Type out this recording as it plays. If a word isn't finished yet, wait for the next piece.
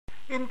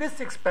In this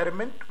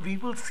experiment, we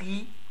will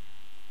see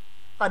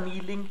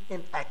annealing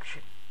in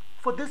action.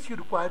 For this, you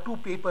require 2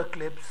 paper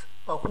clips,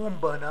 a home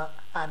burner,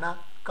 and a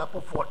cup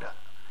of water.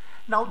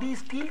 Now, these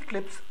steel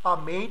clips are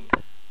made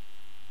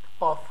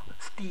of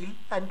steel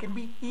and can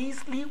be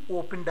easily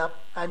opened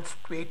up and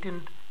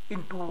straightened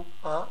into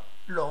a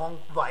long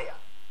wire.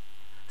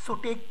 So,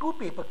 take 2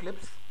 paper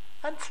clips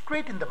and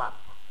straighten them up.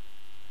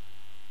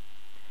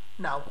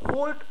 Now,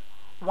 hold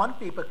one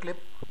paper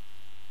clip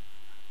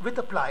with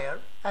a plier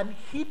and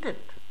heat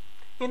it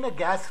in a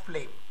gas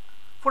flame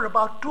for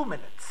about 2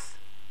 minutes.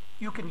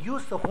 You can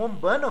use the home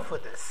burner for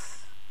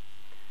this.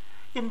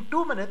 In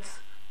 2 minutes,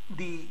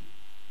 the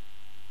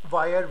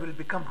wire will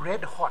become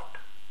red hot.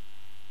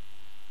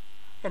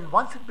 And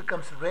once it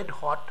becomes red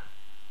hot,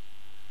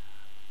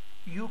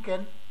 you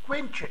can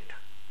quench it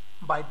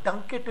by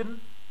dunk it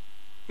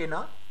in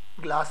a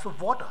glass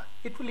of water.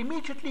 It will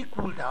immediately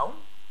cool down.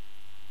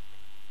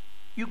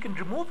 You can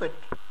remove it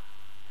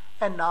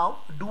and now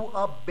do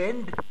a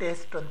bend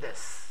test on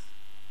this.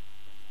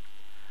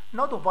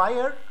 Now the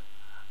wire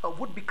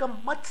would become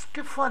much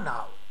stiffer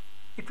now.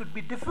 It would be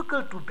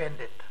difficult to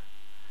bend it.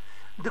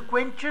 The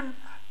quenching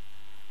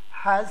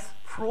has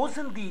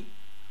frozen the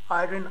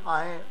iron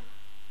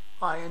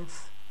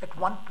ions at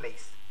one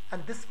place,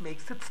 and this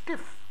makes it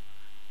stiff.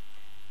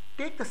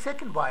 Take the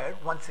second wire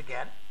once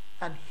again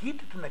and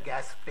heat it in a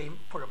gas flame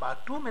for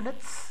about 2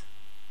 minutes.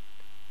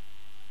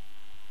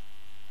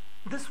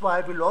 This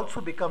wire will also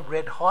become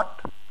red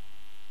hot,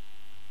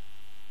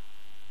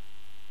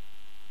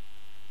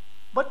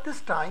 but this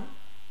time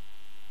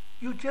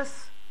you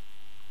just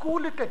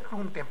cool it at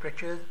room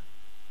temperature.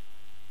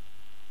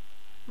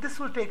 This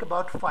will take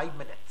about 5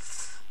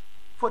 minutes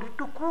for it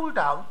to cool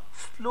down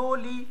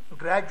slowly,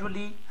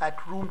 gradually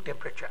at room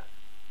temperature.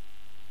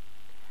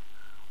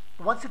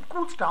 Once it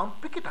cools down,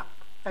 pick it up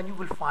and you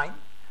will find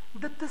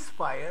that this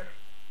wire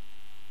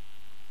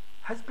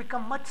has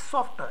become much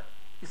softer,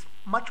 is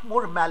much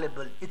more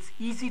malleable, it's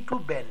easy to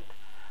bend,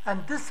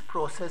 and this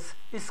process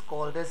is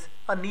called as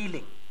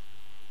annealing.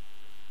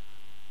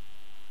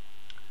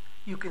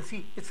 You can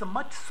see it's a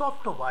much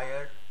softer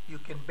wire. You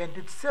can bend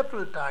it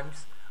several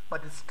times,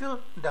 but it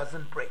still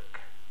doesn't break.